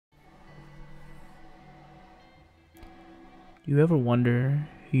Do you ever wonder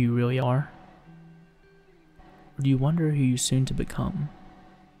who you really are? Or do you wonder who you soon to become?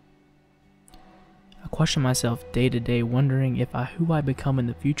 I question myself day to day, wondering if who I become in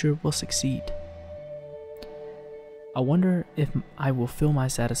the future will succeed. I wonder if I will feel my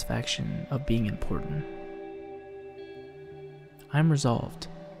satisfaction of being important. I am resolved.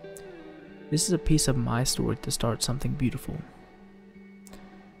 This is a piece of my story to start something beautiful.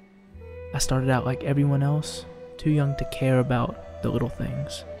 I started out like everyone else, too young to care about the little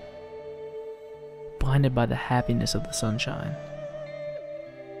things, blinded by the happiness of the sunshine.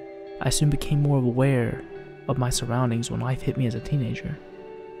 I soon became more aware of my surroundings when life hit me as a teenager.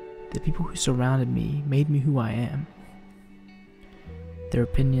 The people who surrounded me made me who I am. Their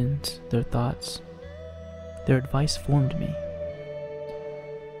opinions, their thoughts, their advice formed me.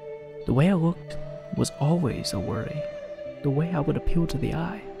 The way I looked was always a worry, the way I would appeal to the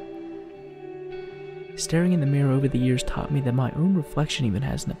eye. Staring in the mirror over the years taught me that my own reflection even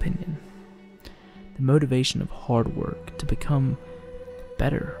has an opinion. The motivation of hard work to become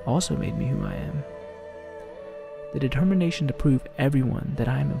better also made me who I am. The determination to prove everyone that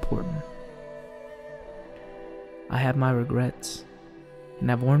I am important. I have my regrets,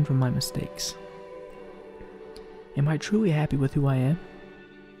 and I've learned from my mistakes. Am I truly happy with who I am?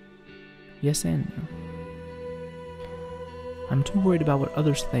 Yes and no. I'm too worried about what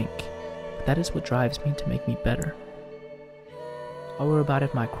others think, but that is what drives me to make me better. I worry about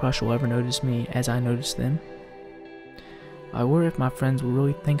if my crush will ever notice me as I notice them. I worry if my friends will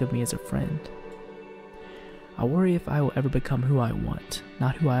really think of me as a friend. I worry if I will ever become who I want,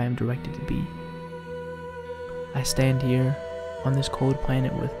 not who I am directed to be. I stand here on this cold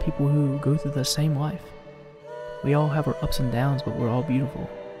planet with people who go through the same life. We all have our ups and downs, but we're all beautiful.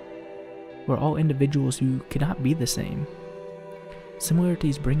 We're all individuals who cannot be the same.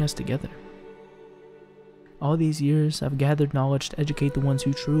 Similarities bring us together. All these years, I've gathered knowledge to educate the ones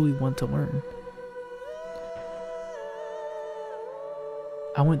who truly want to learn.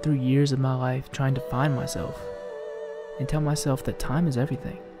 I went through years of my life trying to find myself and tell myself that time is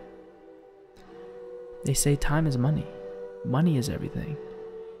everything. They say time is money. Money is everything.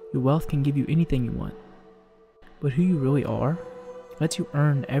 Your wealth can give you anything you want. But who you really are lets you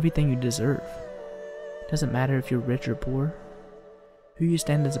earn everything you deserve. Doesn't matter if you're rich or poor. Who you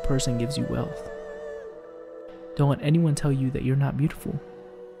stand as a person gives you wealth. Don't let anyone tell you that you're not beautiful.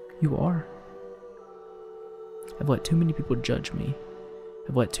 You are. I've let too many people judge me.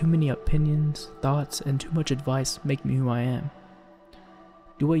 I've let too many opinions, thoughts, and too much advice make me who I am.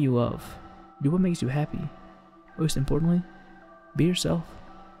 Do what you love. Do what makes you happy. Most importantly, be yourself.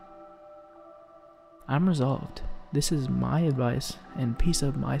 I'm resolved. This is my advice and piece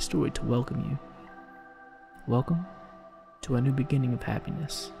of my story to welcome you. Welcome to a new beginning of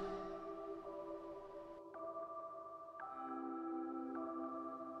happiness.